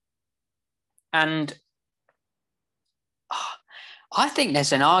 And I think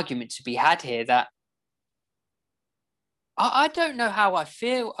there's an argument to be had here that I don't know how I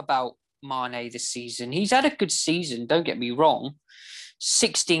feel about Mane this season. He's had a good season, don't get me wrong.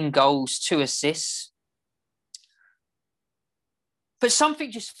 16 goals, 2 assists. But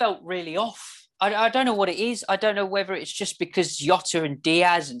something just felt really off. I don't know what it is. I don't know whether it's just because Jota and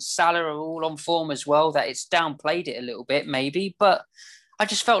Diaz and Salah are all on form as well, that it's downplayed it a little bit, maybe. But I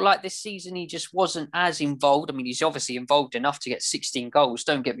just felt like this season he just wasn't as involved. I mean, he's obviously involved enough to get 16 goals,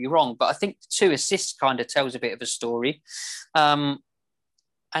 don't get me wrong. But I think 2 assists kind of tells a bit of a story. And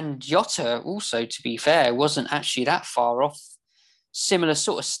Jota also, to be fair, wasn't actually that far off. Similar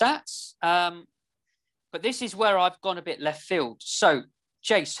sort of stats. But this is where I've gone a bit left field. So,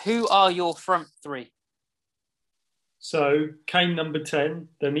 Jace, who are your front three? So, Kane number 10,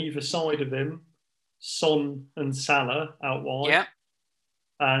 then either side of him, Son and Salah out wide. Yeah.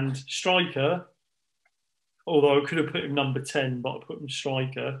 And striker, although I could have put him number 10, but I put him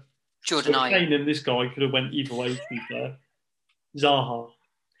striker. Jordan Ayew. Kane and this guy could have went either way, to be fair. Zaha.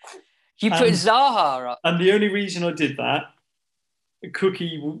 You put Zaha up. And the only reason I did that,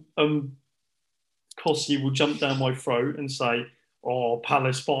 Cookie Kossi will jump down my throat and say, oh,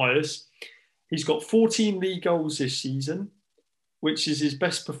 Palace bias. He's got 14 league goals this season, which is his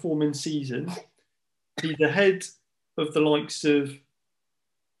best performing season. He's ahead of the likes of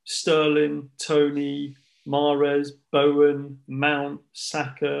Sterling, Tony, Mahrez, Bowen, Mount,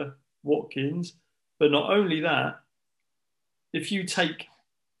 Saka, Watkins. But not only that, if you take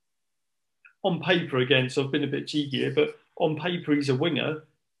on paper again, so I've been a bit cheeky here, but on paper he's a winger.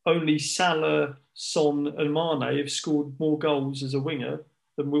 Only Salah, Son and Mane have scored more goals as a winger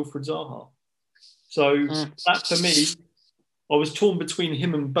than Wilfried Zaha. So that for me, I was torn between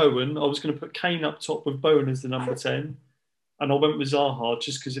him and Bowen. I was going to put Kane up top with Bowen as the number 10. And I went with Zaha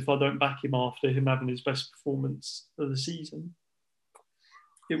just because if I don't back him after him having his best performance of the season,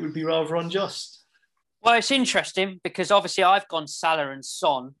 it would be rather unjust. Well, it's interesting because obviously I've gone Salah and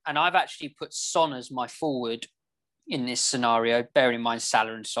Son, and I've actually put Son as my forward in this scenario, bearing in mind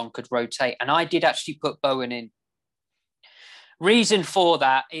Salah and Son could rotate. And I did actually put Bowen in. Reason for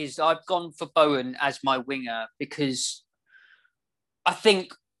that is I've gone for Bowen as my winger because I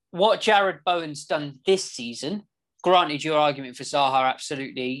think what Jarrod Bowen's done this season, granted your argument for Zaha,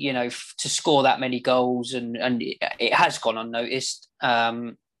 absolutely, to score that many goals and it has gone unnoticed.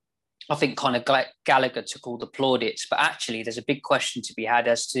 I think Conor Gallagher took all the plaudits, but actually there's a big question to be had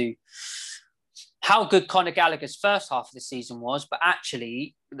as to how good Conor Gallagher's first half of the season was. But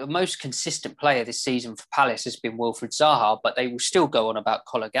actually, the most consistent player this season for Palace has been Wilfried Zaha, but they will still go on about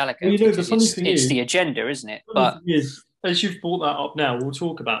Conor Gallagher. Well, the funny thing is the agenda, isn't it? But as you've brought that up now, we'll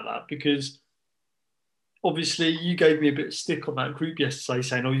talk about that because obviously you gave me a bit of stick on that group yesterday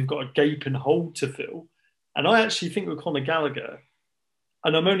saying, oh, you've got a gaping hole to fill. And I actually think with Conor Gallagher,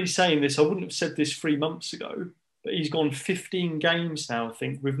 and I'm only saying this, I wouldn't have said this 3 months ago, but he's gone 15 games now, I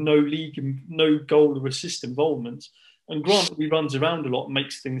think, with no league and no goal or assist involvement. And granted, he runs around a lot and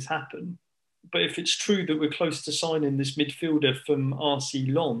makes things happen. But if it's true that we're close to signing this midfielder from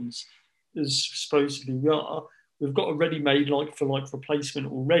RC Lens, as supposedly we are, we've got a ready-made like-for-like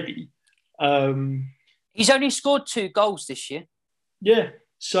replacement already. He's only scored 2 goals this year. Yeah.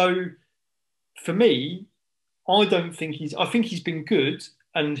 So for me, I think he's been good,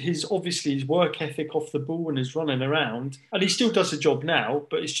 and his work ethic off the ball and his running around, and he still does the job now,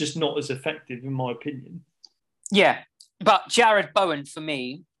 but it's just not as effective in my opinion. Yeah, but Jarrod Bowen for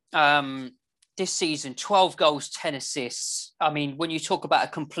me this season, 12 goals, 10 assists. I mean, when you talk about a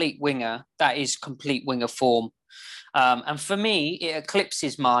complete winger, that is complete winger form, and for me, it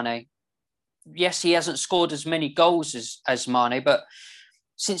eclipses Mane. Yes, he hasn't scored as many goals as Mane, but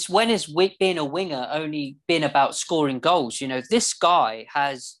since when has being a winger only been about scoring goals? This guy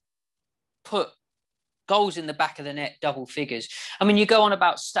has put goals in the back of the net, double figures. I mean, you go on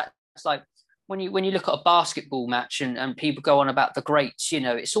about stats like when you look at a basketball match and people go on about the greats,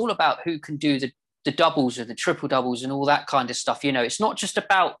 it's all about who can do the doubles and the triple doubles and all that kind of stuff. It's not just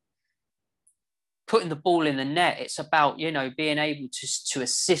about putting the ball in the net. It's about, being able to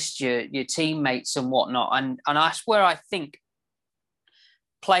assist your teammates and whatnot. And that's where I think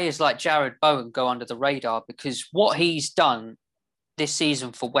players like Jarrod Bowen go under the radar, because what he's done this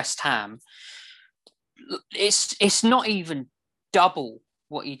season for West Ham, it's not even double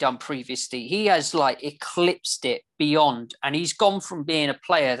what he done previously. He has eclipsed it beyond, and he's gone from being a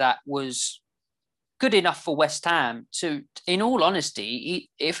player that was good enough for West Ham to, in all honesty,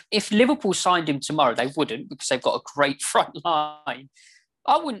 if Liverpool signed him tomorrow, they wouldn't, because they've got a great front line.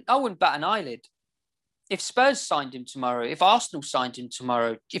 I wouldn't bat an eyelid. If Spurs signed him tomorrow, if Arsenal signed him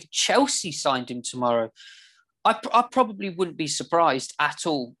tomorrow, if Chelsea signed him tomorrow, I probably wouldn't be surprised at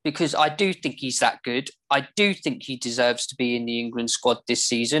all, because I do think he's that good. I do think he deserves to be in the England squad this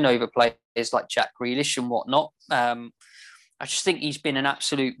season over players like Jack Grealish and whatnot. I just think he's been an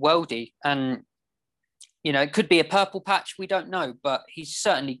absolute worldie. And, it could be a purple patch. We don't know, but he's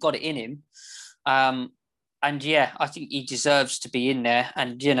certainly got it in him. And yeah, I think he deserves to be in there.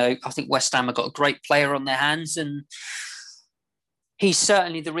 And, I think West Ham have got a great player on their hands, and he's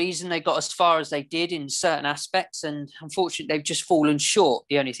certainly the reason they got as far as they did in certain aspects. And unfortunately, they've just fallen short.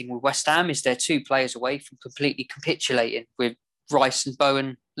 The only thing with West Ham is they're 2 players away from completely capitulating, with Rice and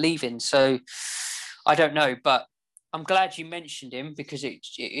Bowen leaving. So I don't know, but I'm glad you mentioned him, because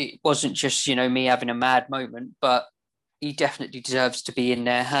it wasn't just, me having a mad moment, but he definitely deserves to be in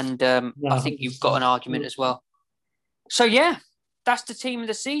there. And I think you've got an argument as well. So yeah, that's the team of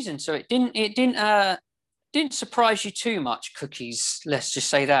the season. So it didn't didn't surprise you too much, Cookies. Let's just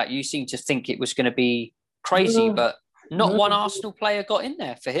say that. You seem to think it was going to be crazy, but not one Arsenal player got in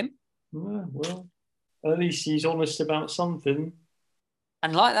there for him. Yeah, well, at least he's honest about something.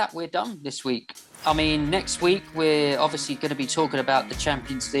 And like that, we're done this week. I mean, next week, we're obviously going to be talking about the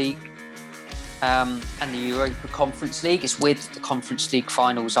Champions League and the Europa Conference League. It's with the Conference League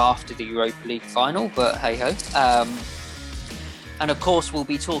finals after the Europa League final, but hey-ho. And of course, we'll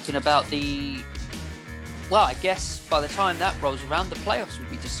be talking about I guess by the time that rolls around, the playoffs will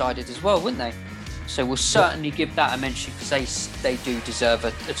be decided as well, wouldn't they? So we'll certainly give that a mention because they do deserve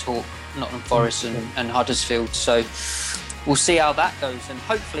a talk, Nottingham Forest and Huddersfield. So we'll see how that goes. And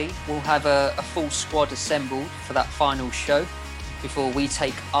hopefully we'll have a full squad assembled for that final show before we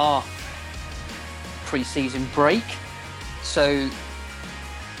take our pre-season break. So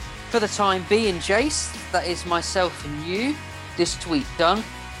for the time being, Jace, that is myself and you this week done.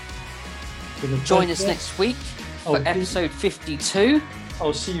 Join us next week for episode 52.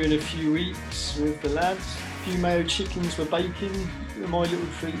 I'll see you in a few weeks with the lads. A few mayo chickens for baking. My little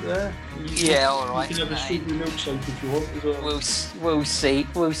treat there. All right. You can have a strawberry milkshake if you want as well. We'll see.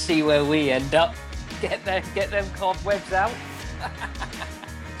 We'll see where we end up. Get them cobwebs out.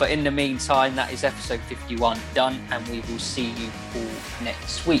 But in the meantime, that is episode 51 done, and we will see you all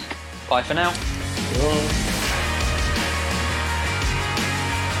next week. Bye for now. Bye.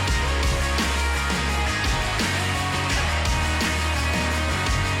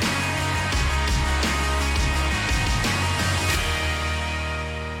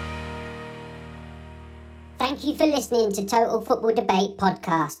 Thank you for listening to Total Football Debate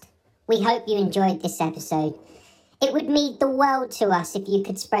podcast. We hope you enjoyed this episode. It would mean the world to us if you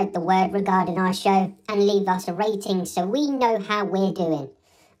could spread the word regarding our show and leave us a rating so we know how we're doing.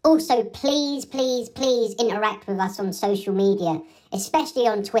 Also, please interact with us on social media, especially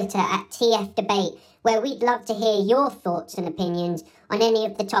on Twitter at TF Debate, where we'd love to hear your thoughts and opinions on any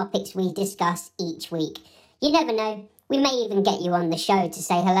of the topics we discuss each week. You never know, we may even get you on the show to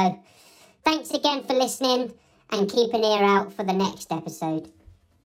say hello. Thanks again for listening, and keep an ear out for the next episode.